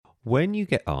When you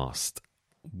get asked,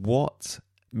 what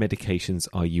medications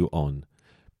are you on?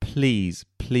 Please,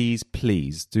 please,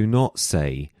 please do not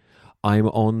say, I'm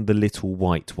on the little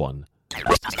white one.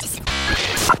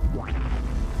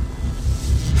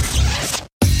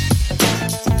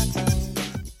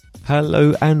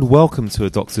 Hello and welcome to A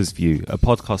Doctor's View, a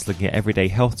podcast looking at everyday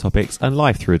health topics and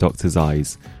life through a doctor's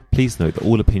eyes. Please note that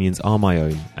all opinions are my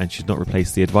own and should not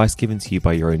replace the advice given to you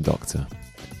by your own doctor.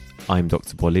 I'm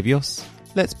Dr. Bolivios.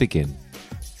 Let's begin.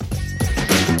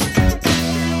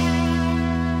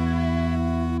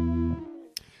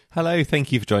 Hello,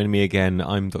 thank you for joining me again.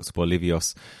 I'm Dr.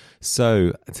 Bolivios.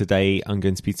 So today I'm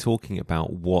going to be talking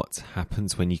about what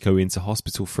happens when you go into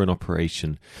hospital for an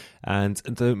operation. And I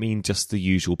don't mean just the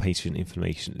usual patient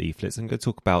information leaflets. I'm going to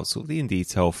talk about sort of in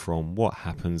detail from what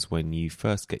happens when you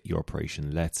first get your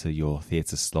operation letter, your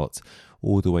theatre slot,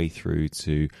 all the way through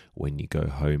to when you go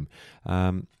home.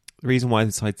 The reason why I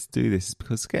decided to do this is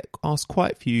because I get asked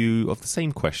quite a few of the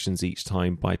same questions each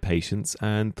time by patients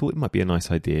and thought it might be a nice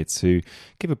idea to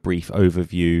give a brief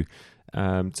overview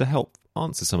to help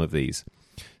answer some of these.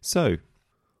 So,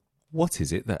 what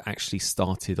is it that actually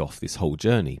started off this whole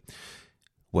journey?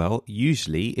 Well,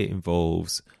 usually it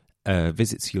involves a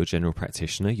visit to your general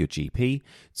practitioner, your GP,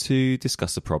 to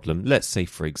discuss a problem. Let's say,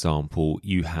 for example,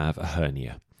 you have a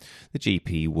hernia. The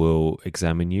GP will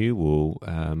examine you, will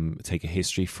take a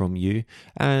history from you,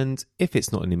 and if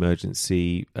it's not an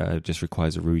emergency, just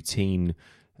requires a routine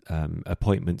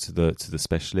appointment to the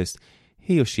specialist,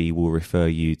 he or she will refer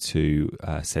you to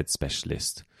said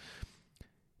specialist.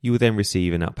 You will then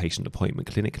receive an outpatient appointment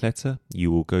clinic letter.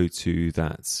 You will go to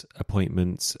that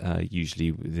appointment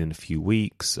usually within a few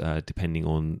weeks, depending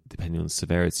on the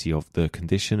severity of the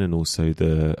condition and also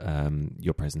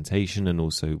your presentation and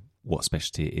also what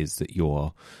specialty it is that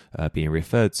you're being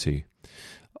referred to.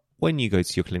 When you go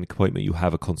to your clinic appointment, you'll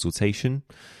have a consultation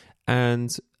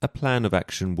and a plan of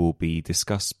action will be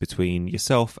discussed between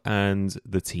yourself and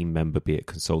the team member, be it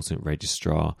consultant,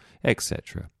 registrar,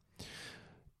 etc.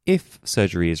 If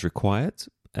surgery is required,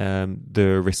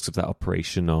 the risks of that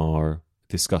operation are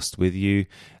discussed with you,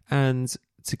 and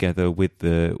together with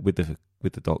the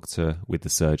doctor, with the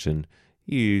surgeon,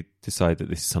 you decide that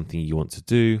this is something you want to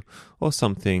do or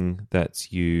something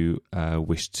that you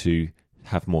wish to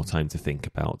have more time to think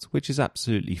about, which is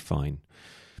absolutely fine.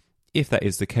 If that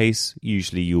is the case,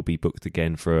 usually you'll be booked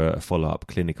again for a follow-up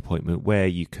clinic appointment where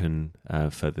you can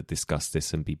further discuss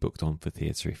this and be booked on for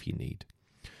theatre if you need.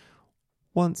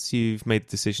 Once you've made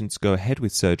the decision to go ahead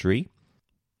with surgery,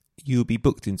 you'll be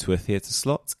booked into a theatre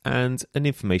slot and an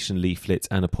information leaflet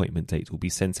and appointment date will be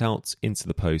sent out into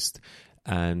the post,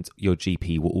 and your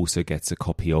GP will also get a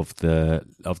copy of the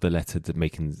letter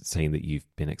saying that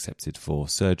you've been accepted for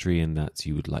surgery and that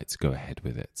you would like to go ahead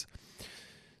with it.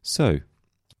 So,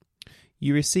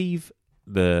 you receive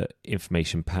the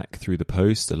information pack through the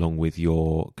post along with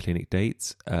your clinic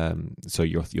date, so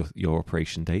your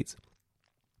operation date.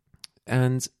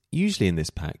 And usually in this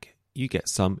pack, you get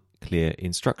some clear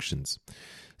instructions.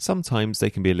 Sometimes they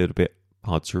can be a little bit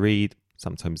hard to read,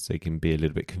 sometimes they can be a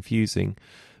little bit confusing,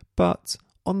 but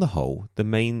on the whole, the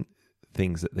main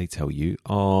things that they tell you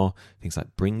are things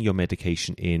like bring your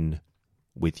medication in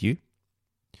with you,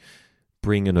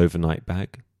 bring an overnight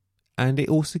bag, and it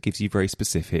also gives you very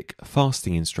specific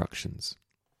fasting instructions.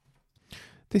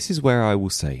 This is where I will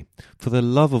say, for the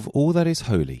love of all that is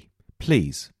holy,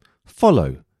 please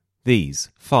follow these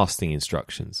fasting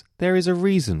instructions. There is a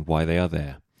reason why they are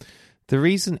there. The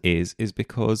reason is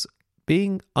because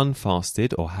being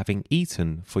unfasted or having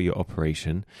eaten for your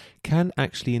operation can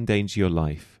actually endanger your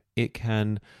life. It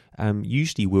can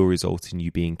usually will result in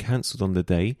you being cancelled on the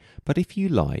day, but if you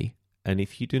lie and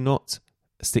if you do not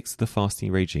stick to the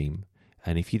fasting regime,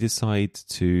 and if you decide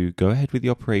to go ahead with the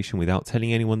operation without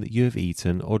telling anyone that you have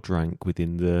eaten or drank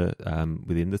within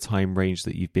the time range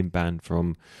that you've been banned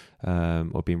from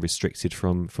or been restricted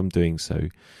from doing so,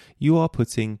 you are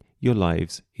putting your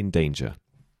lives in danger.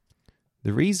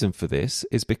 The reason for this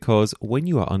is because when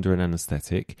you are under an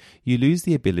anaesthetic, you lose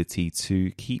the ability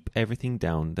to keep everything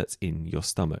down that's in your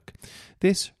stomach.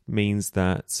 This means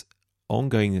that on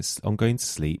going to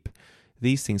sleep,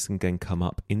 these things can then come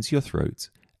up into your throat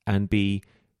and be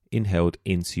inhaled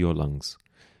into your lungs.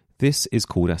 This is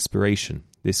called aspiration.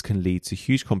 This can lead to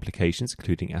huge complications,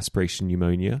 including aspiration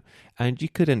pneumonia, and you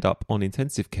could end up on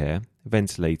intensive care,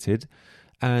 ventilated,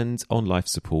 and on life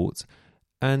support,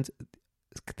 and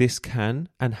this can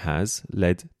and has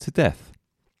led to death.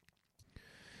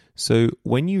 So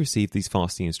when you receive these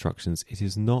fasting instructions, it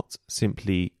is not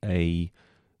simply an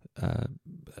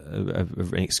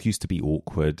excuse to be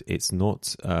awkward. It's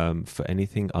not for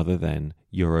anything other than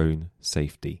your own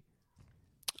safety.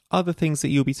 Other things that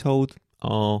you'll be told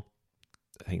are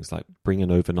things like bring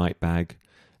an overnight bag.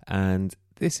 And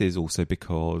this is also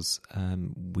because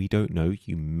we don't know.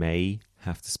 You may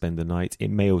have to spend the night. It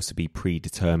may also be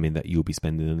predetermined that you'll be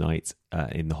spending the night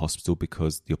in the hospital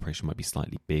because the operation might be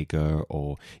slightly bigger,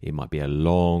 or it might be a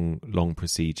long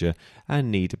procedure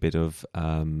and need a bit of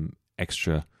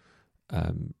extra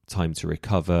time to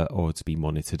recover or to be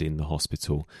monitored in the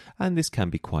hospital. And this can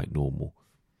be quite normal.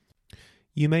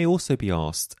 You may also be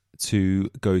asked to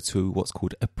go to what's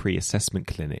called a pre-assessment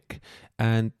clinic.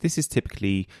 And this is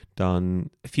typically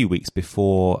done a few weeks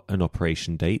before an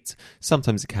operation date.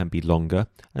 Sometimes it can be longer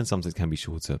and sometimes it can be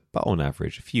shorter, but on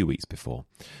average, a few weeks before.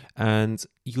 And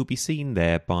you'll be seen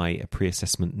there by a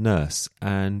pre-assessment nurse.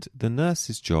 And the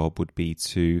nurse's job would be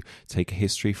to take a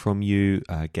history from you,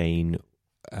 gain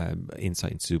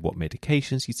insight into what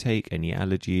medications you take, any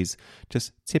allergies,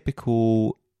 just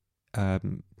typical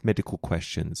medical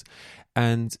questions.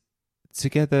 And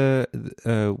together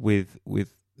with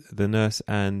the nurse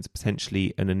and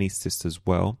potentially an anaesthetist as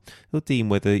well, they'll deem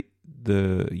whether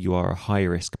you are a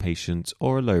high-risk patient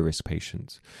or a low-risk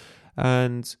patient.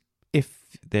 And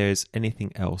if there's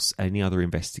anything else, any other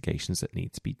investigations that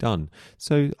need to be done.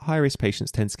 So high-risk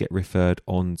patients tend to get referred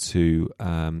on to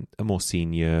a more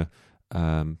senior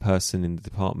person in the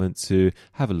department to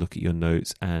have a look at your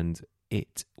notes. And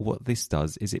what this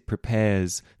does is it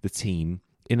prepares the team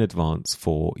in advance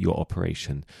for your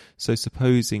operation. So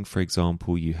supposing, for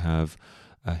example, you have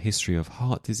a history of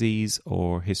heart disease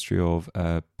or history of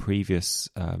a previous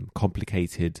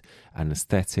complicated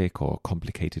anesthetic or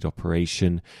complicated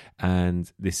operation,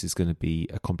 and this is going to be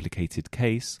a complicated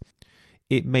case,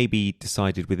 it may be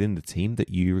decided within the team that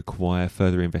you require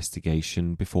further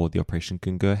investigation before the operation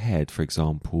can go ahead. For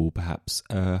example, perhaps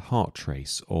a heart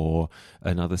trace or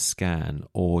another scan,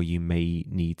 or you may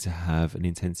need to have an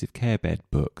intensive care bed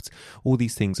booked. All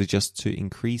these things are just to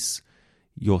increase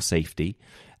your safety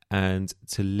and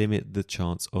to limit the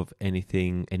chance of any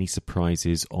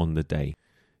surprises on the day.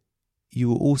 You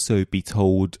will also be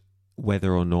told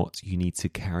whether or not you need to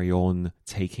carry on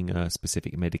taking a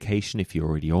specific medication if you're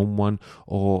already on one,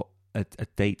 or a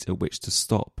date at which to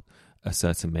stop a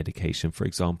certain medication. For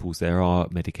example, there are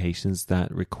medications that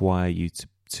require you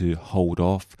to hold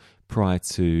off prior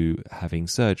to having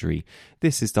surgery.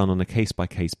 This is done on a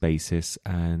case-by-case basis,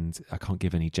 and I can't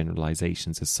give any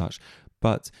generalizations as such,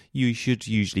 but you should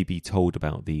usually be told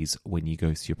about these when you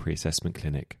go to your pre-assessment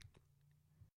clinic.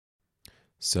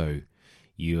 So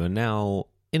you are now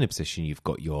in a position, you've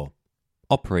got your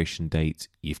operation date,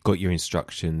 you've got your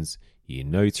instructions, you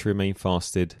know to remain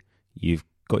fasted, you've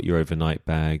got your overnight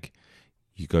bag,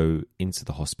 you go into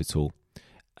the hospital,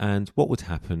 and what would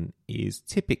happen is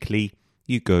typically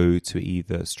you go to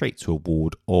either straight to a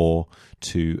ward or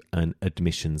to an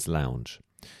admissions lounge.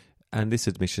 And this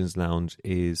admissions lounge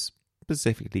is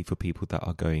specifically for people that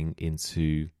are going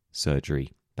into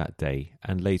surgery that day,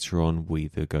 and later on we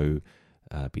either go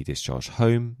be discharged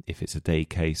home if it's a day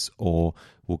case, or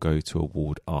we'll go to a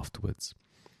ward afterwards.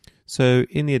 So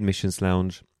in the admissions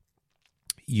lounge,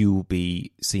 you'll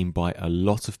be seen by a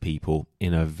lot of people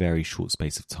in a very short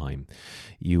space of time.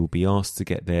 You'll be asked to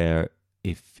get there,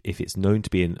 if it's known to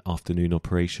be an afternoon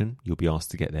operation, you'll be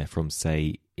asked to get there from,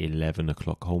 say, 11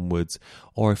 o'clock onwards,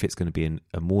 or if it's going to be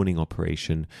a morning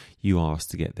operation, you are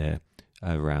asked to get there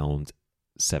around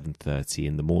 7:30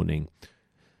 in the morning.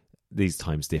 These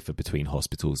times differ between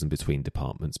hospitals and between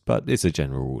departments, but it's a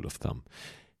general rule of thumb.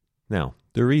 Now,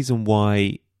 the reason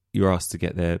why you're asked to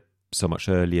get there so much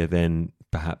earlier than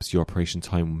perhaps your operation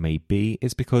time may be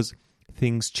is because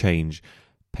things change.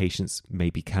 Patients may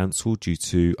be cancelled due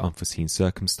to unforeseen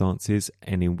circumstances,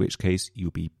 and in which case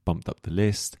you'll be bumped up the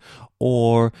list,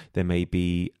 or there may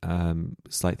be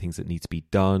slight things that need to be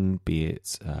done, be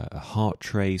it a heart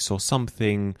trace or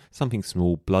something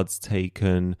small, blood's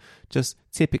taken. Just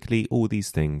typically all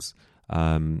these things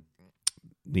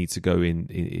need to go in.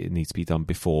 It needs to be done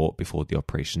before the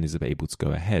operation is able to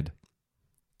go ahead.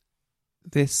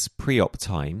 This pre-op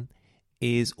time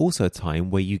is also a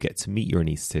time where you get to meet your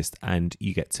anaesthetist and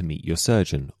you get to meet your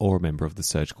surgeon or a member of the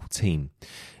surgical team.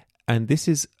 And this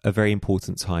is a very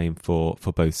important time for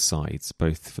both sides,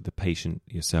 both for the patient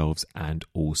yourselves and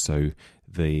also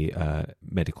the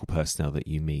medical personnel that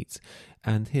you meet.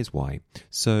 And here's why.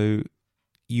 So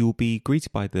you'll be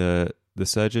greeted by the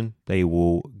surgeon. They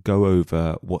will go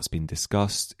over what's been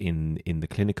discussed in the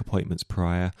clinic appointments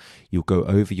prior. You'll go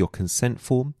over your consent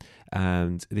form,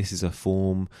 and this is a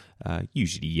form,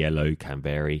 usually yellow, can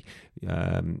vary,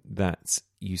 that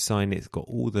you sign. It's got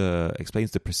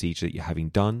explains the procedure that you're having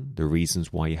done, the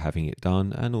reasons why you're having it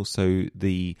done, and also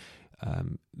the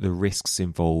the risks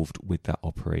involved with that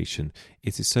operation.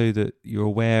 It is so that you're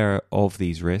aware of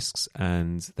these risks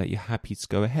and that you're happy to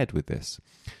go ahead with this.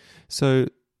 So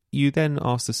you then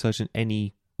ask the surgeon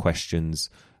any questions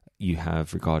you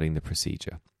have regarding the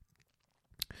procedure.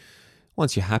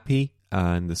 Once you're happy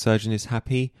and the surgeon is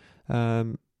happy,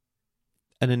 an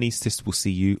anaesthetist will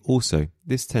see you also.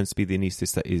 This tends to be the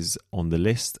anaesthetist that is on the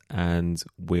list and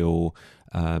will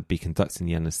be conducting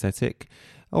the anaesthetic,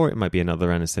 or it might be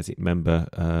another anaesthetic member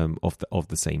of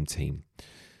the same team.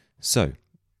 So,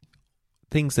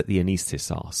 things that the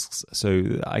anaesthetist asks.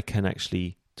 So I can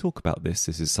actually talk about this.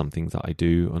 This is something that I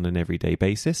do on an everyday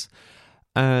basis.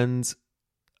 And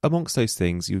amongst those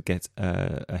things, you get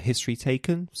a history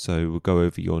taken. So we'll go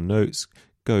over your notes,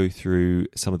 go through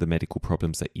some of the medical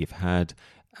problems that you've had,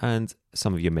 and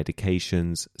some of your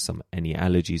medications, any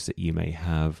allergies that you may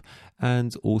have,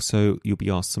 and also you'll be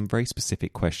asked some very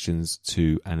specific questions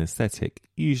to anaesthetic.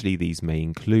 Usually these may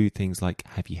include things like,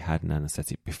 have you had an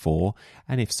anaesthetic before?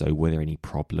 And if so, were there any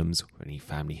problems, or any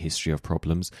family history of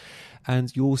problems?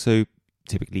 And you also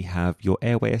typically have your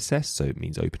airway assessed, so it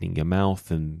means opening your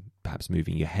mouth and perhaps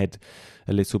moving your head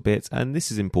a little bit. And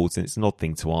this is important. It's an odd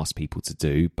thing to ask people to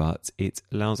do, but it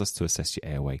allows us to assess your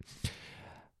airway.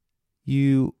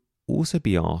 You also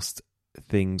be asked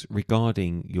things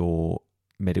regarding your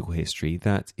medical history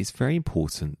that is very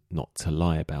important not to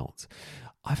lie about.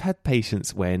 I've had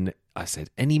patients when I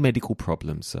said, any medical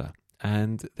problems, sir?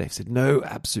 And they've said, no,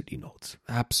 absolutely not.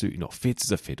 Absolutely not. Fit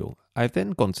as a fiddle. I've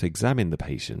then gone to examine the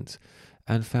patient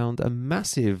and found a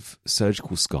massive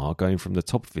surgical scar going from the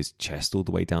top of his chest all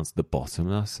the way down to the bottom.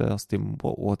 And I asked him,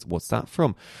 what's that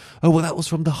from? Oh, well, that was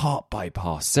from the heart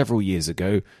bypass several years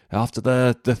ago after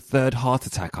the third heart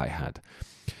attack I had.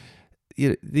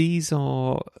 These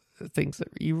are things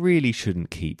that you really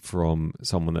shouldn't keep from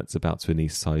someone that's about to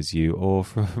anaesthetize you, or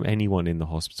from anyone in the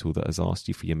hospital that has asked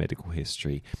you for your medical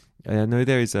history. I know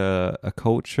there is a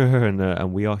culture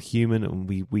and we are human, and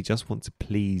we just want to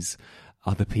please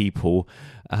other people,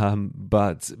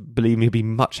 but believe me, you'd be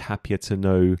much happier to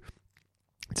know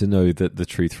that the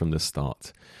truth from the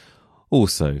start.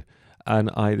 Also,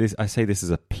 and I say this as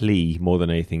a plea more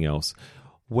than anything else,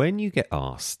 when you get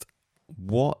asked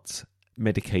what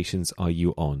medications are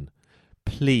you on,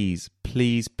 please,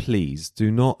 please, please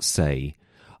do not say,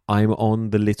 I'm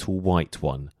on the little white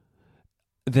one.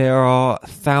 There are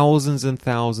thousands and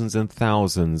thousands and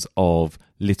thousands of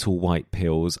little white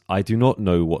pills. I do not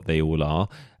know what they all are,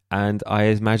 and I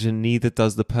imagine neither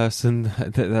does the person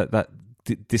that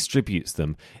distributes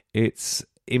them. It's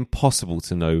impossible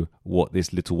to know what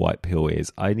this little white pill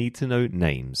is. I need to know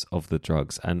names of the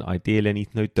drugs, and ideally I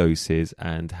need to know doses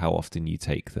and how often you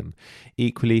take them.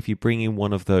 Equally, if you bring in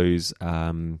one of those,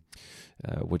 what do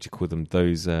you call them?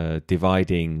 Those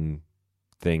dividing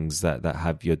things that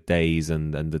have your days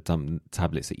and the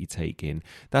tablets that you take in,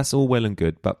 that's all well and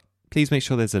good, but please make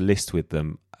sure there's a list with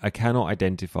them. I cannot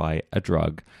identify a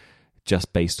drug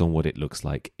just based on what it looks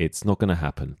like. It's not going to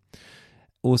happen.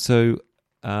 Also,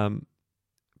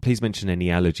 please mention any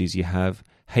allergies you have.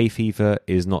 Hay fever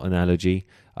is not an allergy.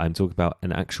 I'm talking about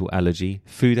an actual allergy.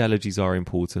 Food allergies are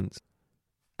important.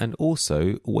 And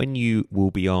also, when you will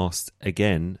be asked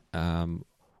again,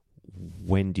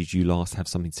 when did you last have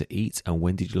something to eat, and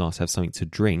when did you last have something to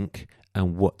drink,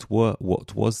 and what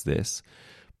was this?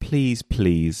 Please,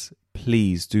 please,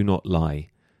 please do not lie.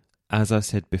 As I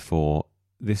said before,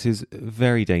 this is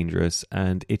very dangerous,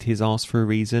 and it is asked for a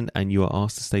reason, and you are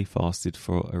asked to stay fasted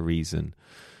for a reason.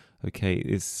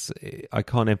 Okay, I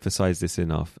can't emphasize this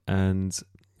enough. And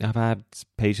I've had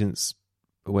patients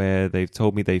where they've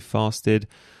told me they've fasted.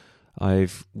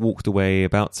 I've walked away,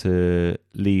 about to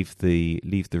leave the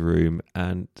room,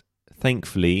 and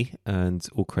thankfully, and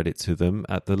all credit to them,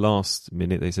 at the last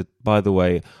minute they said, by the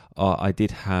way, I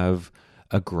did have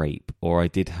a grape, or I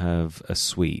did have a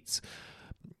sweet.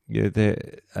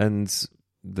 And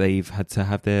they've had to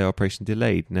have their operation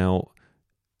delayed now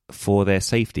for their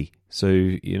safety. So,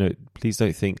 please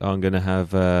don't think I'm going to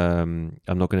have, I'm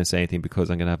not going to say anything because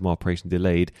I'm going to have my operation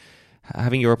delayed.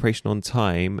 Having your operation on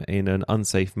time in an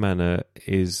unsafe manner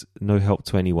is no help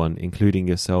to anyone, including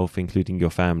yourself, including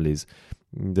your families.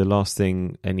 The last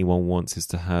thing anyone wants is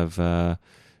to have a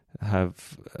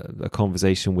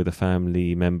conversation with a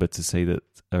family member to say that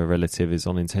a relative is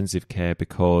on intensive care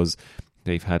because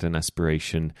they've had an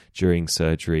aspiration during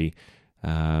surgery,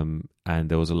 and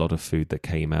there was a lot of food that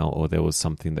came out, or there was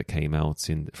something that came out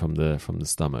from the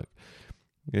stomach.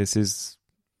 This is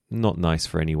not nice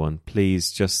for anyone.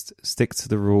 Please just stick to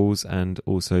the rules, and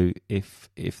also if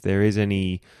there is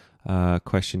any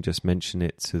question, just mention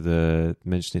it to the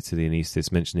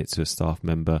anaesthetist, mention it to a staff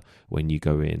member when you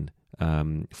go in.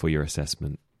 for your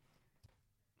assessment.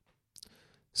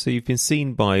 So you've been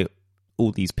seen by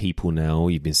all these people now.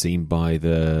 You've been seen by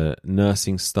the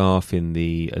nursing staff in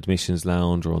the admissions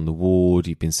lounge or on the ward.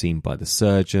 You've been seen by the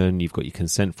surgeon. You've got your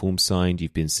consent form signed.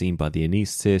 You've been seen by the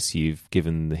anaesthetist. You've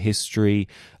given the history.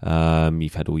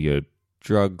 You've had all your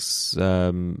drugs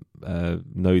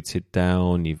noted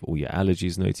down. You've all your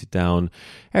allergies noted down.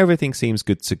 Everything seems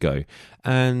good to go.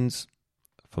 And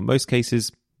for most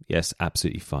cases, yes,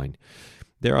 absolutely fine.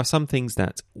 There are some things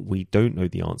that we don't know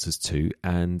the answers to,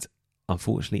 and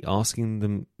unfortunately asking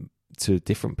them to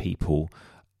different people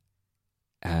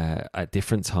at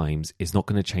different times is not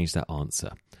going to change that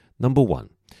answer. Number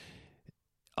one,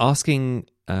 asking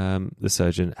the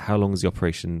surgeon how long is the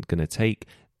operation going to take,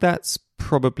 that's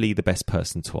probably the best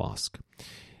person to ask.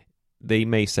 They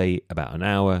may say about an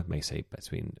hour, may say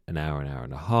between an hour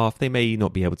and a half. They may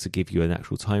not be able to give you an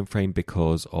actual time frame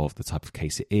because of the type of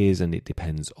case it is, and it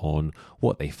depends on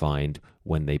what they find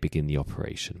when they begin the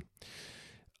operation.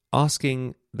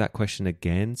 Asking that question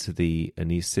again to the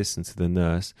anaesthetist and to the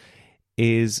nurse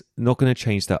is not going to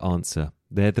change that answer.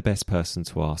 They're the best person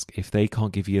to ask. If they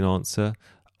can't give you an answer,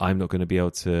 I'm not going to be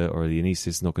able to, or the anaesthetist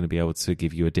is not going to be able to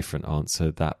give you a different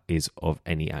answer that is of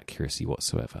any accuracy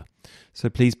whatsoever. So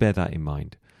please bear that in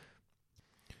mind.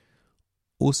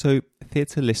 Also,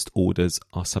 theatre list orders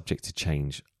are subject to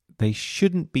change. They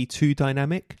shouldn't be too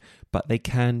dynamic, but they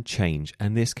can change,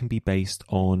 and this can be based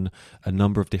on a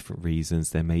number of different reasons.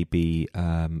 There may be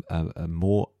a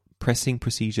more pressing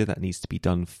procedure that needs to be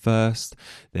done first.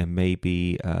 There may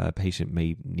be a patient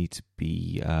may need to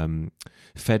be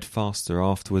fed faster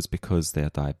afterwards because they're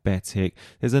diabetic.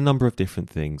 There's a number of different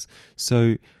things.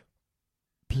 So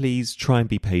please try and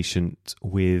be patient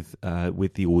with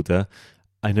the order.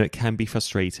 I know it can be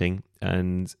frustrating,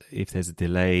 and if there's a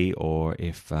delay or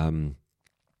if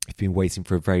you've been waiting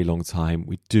for a very long time,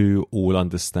 we do all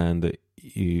understand that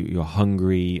you're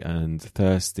hungry and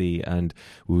thirsty, and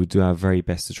we will do our very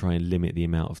best to try and limit the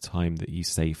amount of time that you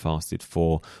stay fasted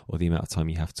for or the amount of time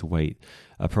you have to wait.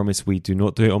 I promise we do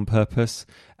not do it on purpose,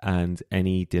 and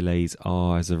any delays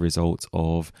are as a result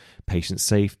of patient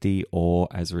safety or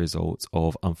as a result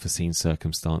of unforeseen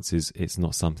circumstances. It's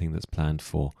not something that's planned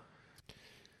for.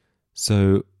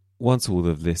 So once all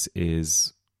of this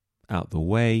is out the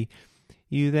way,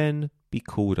 you then be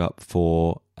called up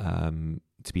for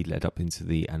to be led up into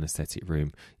the anaesthetic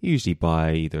room, usually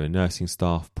by either a nursing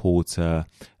staff, porter,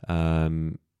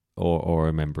 or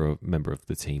a member of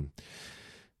the team.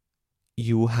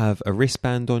 You will have a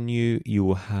wristband on you. You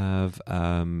will have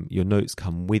your notes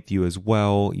come with you as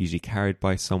well, usually carried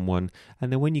by someone.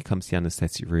 And then when you come to the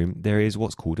anaesthetic room, there is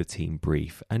what's called a team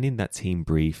brief. And in that team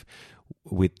brief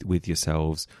with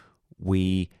yourselves,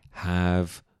 we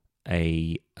have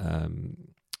a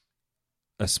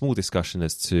small discussion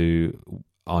as to,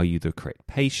 are you the correct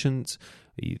patient?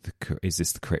 Is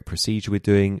this the correct procedure we're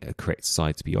doing? A correct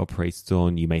side to be operated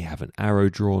on? You may have an arrow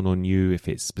drawn on you if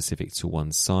it's specific to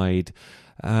one side.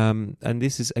 And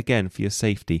this is, again, for your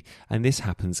safety. And this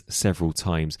happens several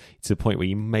times to the point where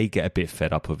you may get a bit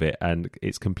fed up of it. And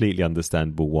it's completely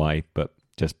understandable why, but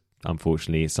just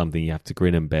unfortunately, it's something you have to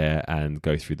grin and bear and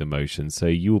go through the motions. So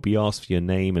you will be asked for your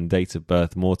name and date of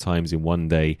birth more times in one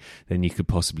day than you could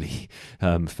possibly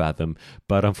fathom.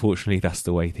 But unfortunately, that's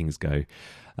the way things go.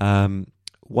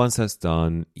 Once that's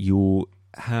done, you'll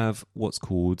have what's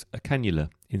called a cannula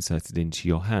inserted into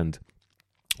your hand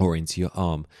or into your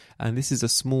arm. And this is a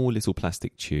small little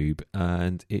plastic tube,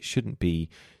 and it shouldn't be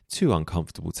too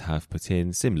uncomfortable to have put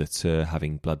in, similar to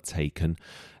having blood taken.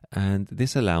 And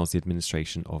this allows the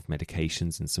administration of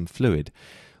medications and some fluid.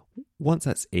 Once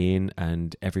that's in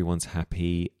and everyone's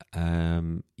happy,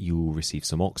 you'll receive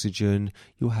some oxygen.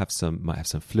 Might have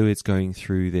some fluids going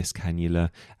through this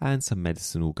cannula, and some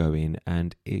medicine will go in,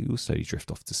 and it will slowly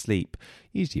drift off to sleep.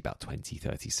 Usually about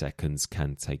 20-30 seconds,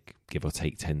 can take, give or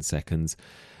take 10 seconds.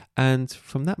 And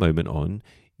from that moment on,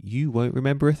 you won't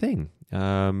remember a thing.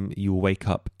 You will wake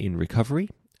up in recovery,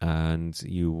 and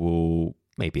you will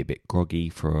maybe a bit groggy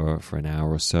for an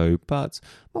hour or so, but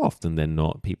more often than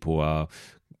not, people are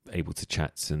able to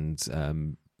chat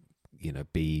and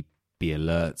be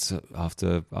alert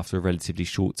after a relatively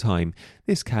short time.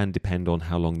 This can depend on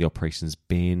how long the operation's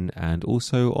been, and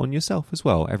also on yourself as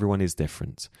well. Everyone is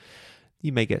different.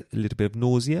 You may get a little bit of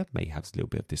nausea, may have a little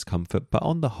bit of discomfort, but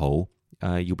on the whole,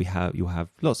 you'll have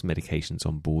lots of medications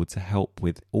on board to help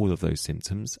with all of those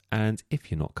symptoms. And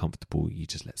if you're not comfortable, you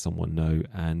just let someone know,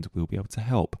 and we'll be able to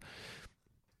help.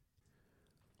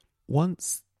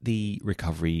 Once the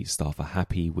recovery staff are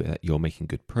happy that you're making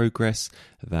good progress,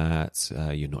 that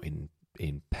you're not in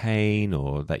in pain,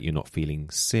 or that you're not feeling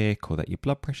sick, or that your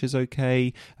blood pressure's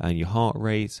okay and your heart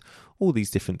rate, all these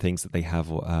different things that they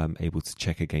have able to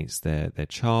check against their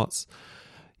charts.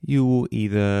 You will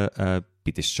either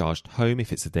be discharged home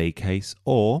if it's a day case,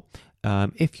 or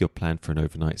if you're planned for an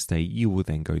overnight stay, you will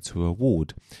then go to a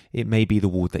ward. It may be the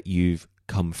ward that you've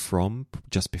come from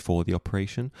just before the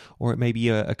operation, or it may be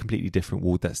a completely different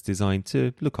ward that's designed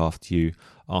to look after you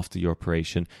after your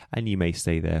operation, and you may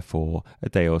stay there for a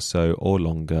day or so or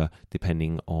longer,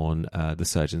 depending on the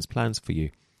surgeon's plans for you.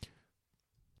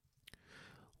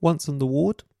 Once on the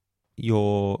ward,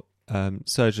 your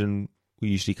surgeon will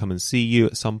usually come and see you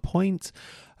at some point.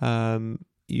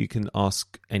 You can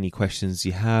ask any questions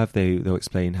you have. They'll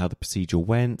explain how the procedure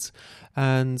went,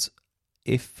 and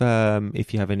if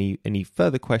you have any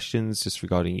further questions just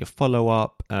regarding your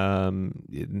follow-up,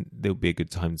 there'll be a good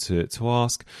time to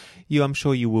ask. I'm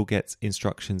sure you will get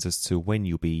instructions as to when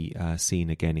you'll be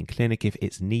seen again in clinic if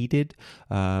it's needed.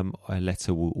 A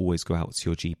letter will always go out to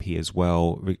your GP as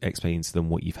well, explaining to them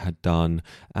what you've had done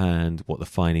and what the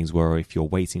findings were. If you're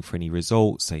waiting for any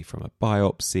results, say from a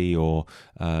biopsy or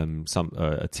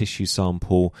a tissue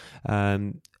sample,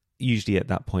 usually at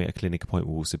that point, a clinic appointment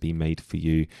will also be made for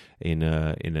you in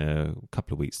a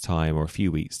couple of weeks' time or a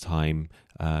few weeks' time,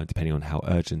 depending on how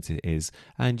urgent it is.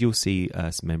 And you'll see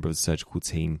a member of the surgical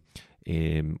team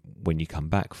when you come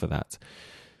back for that.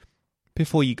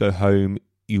 Before you go home,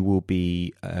 you will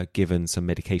be given some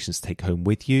medications to take home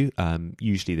with you.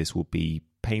 Usually this will be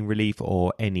pain relief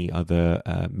or any other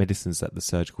medicines that the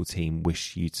surgical team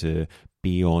wish you to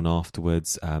be on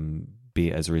afterwards, be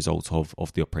it as a result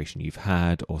of the operation you've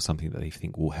had or something that they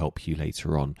think will help you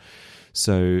later on.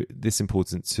 So it's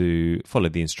important to follow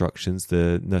the instructions.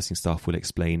 The nursing staff will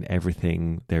explain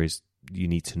everything there is you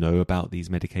need to know about these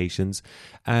medications,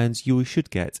 and you should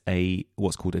get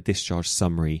what's called a discharge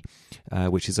summary,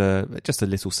 which is just a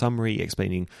little summary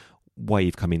explaining why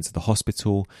you've come into the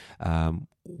hospital,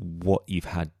 what you've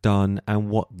had done, and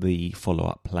what the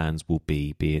follow-up plans will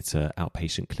be it an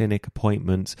outpatient clinic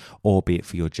appointment, or be it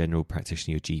for your general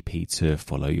practitioner, your GP, to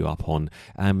follow you up on.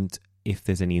 And if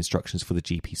there's any instructions for the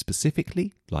GP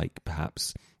specifically, like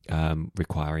perhaps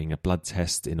requiring a blood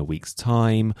test in a week's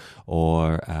time,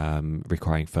 or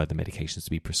requiring further medications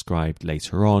to be prescribed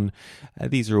later on,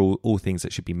 these are all things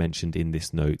that should be mentioned in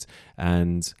this note,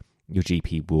 and your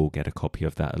GP will get a copy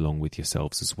of that along with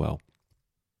yourselves as well.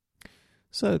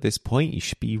 So at this point, you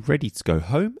should be ready to go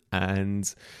home,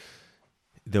 and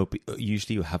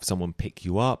you'll have someone pick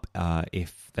you up.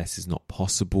 If this is not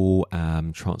possible,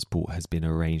 transport has been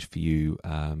arranged for you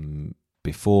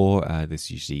before. This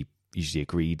usually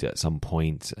agreed at some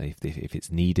point if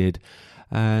it's needed,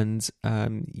 and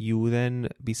you will then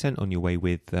be sent on your way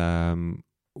with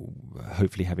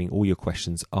hopefully having all your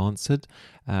questions answered,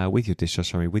 with your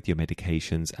discharge summary, with your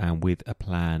medications, and with a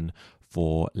plan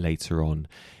for later on.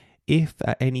 If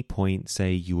at any point,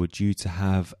 say, you were due to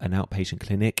have an outpatient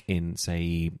clinic in,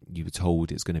 say, you were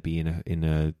told it's going to be in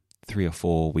a 3 or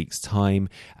 4 weeks' time,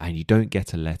 and you don't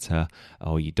get a letter,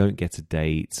 or you don't get a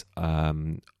date,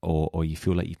 or you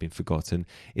feel like you've been forgotten,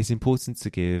 it's important to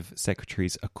give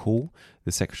secretaries a call,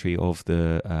 the secretary of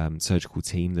the surgical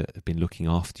team that have been looking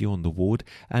after you on the ward,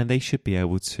 and they should be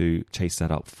able to chase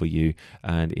that up for you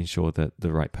and ensure that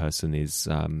the right person is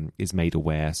made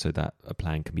aware so that a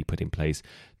plan can be put in place.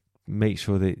 Make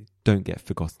sure that don't get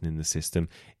forgotten in the system.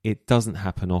 It doesn't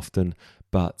happen often,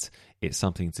 but it's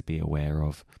something to be aware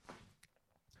of.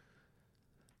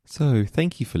 So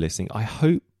thank you for listening. I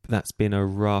hope that's been a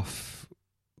rough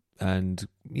and,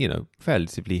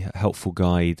 relatively helpful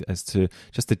guide as to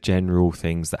just the general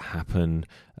things that happen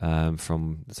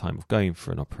from the time of going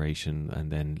for an operation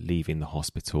and then leaving the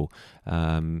hospital.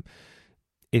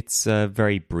 It's a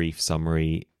very brief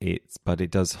summary, but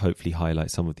it does hopefully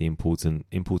highlight some of the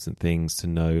important things to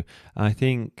know. I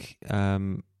think a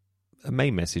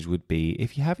main message would be,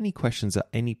 if you have any questions at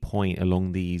any point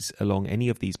along any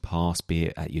of these paths, be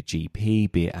it at your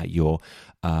GP, be it at your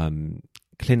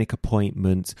clinic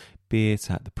appointment, be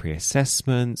it at the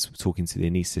pre-assessment, talking to the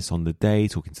anaesthetist on the day,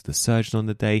 talking to the surgeon on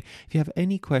the day. If you have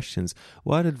any questions,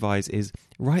 what I'd advise is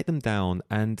write them down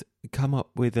and come up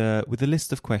with a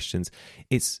list of questions.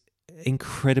 It's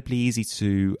incredibly easy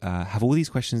to have all these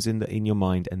questions in your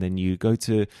mind, and then you go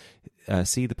to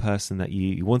see the person that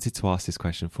you wanted to ask this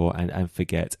question for and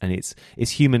forget. And it's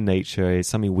human nature. It's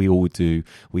something we all do.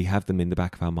 We have them in the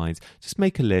back of our minds. Just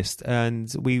make a list,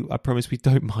 and I promise we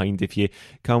don't mind if you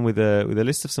come with a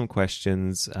list of some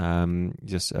questions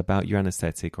just about your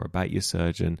anesthetic or about your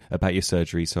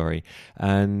surgery,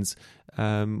 and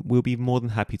we'll be more than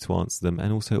happy to answer them,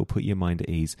 and also it'll put your mind at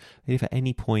ease. If at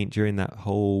any point during that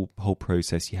whole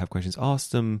process you have questions,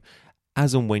 ask them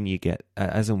as and when you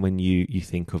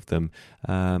think of them.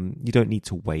 You don't need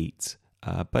to wait.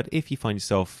 But if you find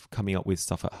yourself coming up with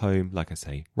stuff at home, like I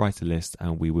say, write a list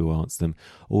and we will answer them.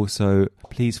 Also,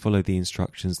 please follow the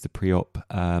instructions, the pre-op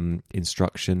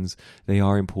instructions. They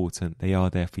are important. They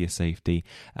are there for your safety.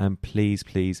 And please,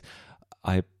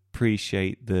 I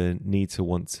appreciate the need to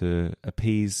want to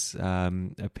appease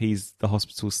the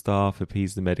hospital staff,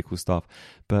 appease the medical staff,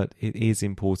 but it is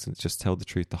important to just tell the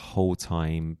truth the whole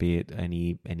time, be it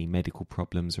any medical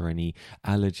problems or any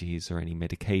allergies or any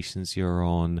medications you're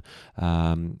on,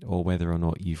 or whether or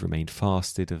not you've remained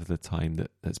fasted of the time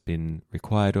that's been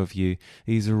required of you.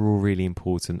 These are all really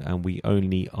important, and we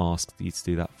only ask you to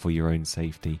do that for your own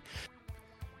safety.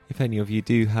 If any of you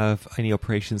do have any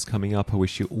operations coming up, I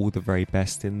wish you all the very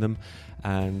best in them,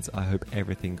 and I hope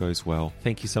everything goes well.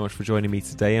 Thank you so much for joining me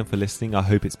today and for listening. I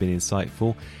hope it's been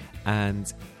insightful.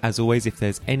 And as always, if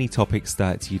there's any topics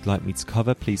that you'd like me to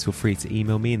cover, please feel free to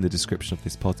email me in the description of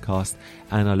this podcast,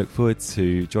 and I look forward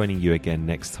to joining you again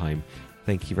next time.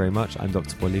 Thank you very much. I'm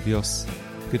Dr. Bolivios.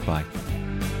 Goodbye.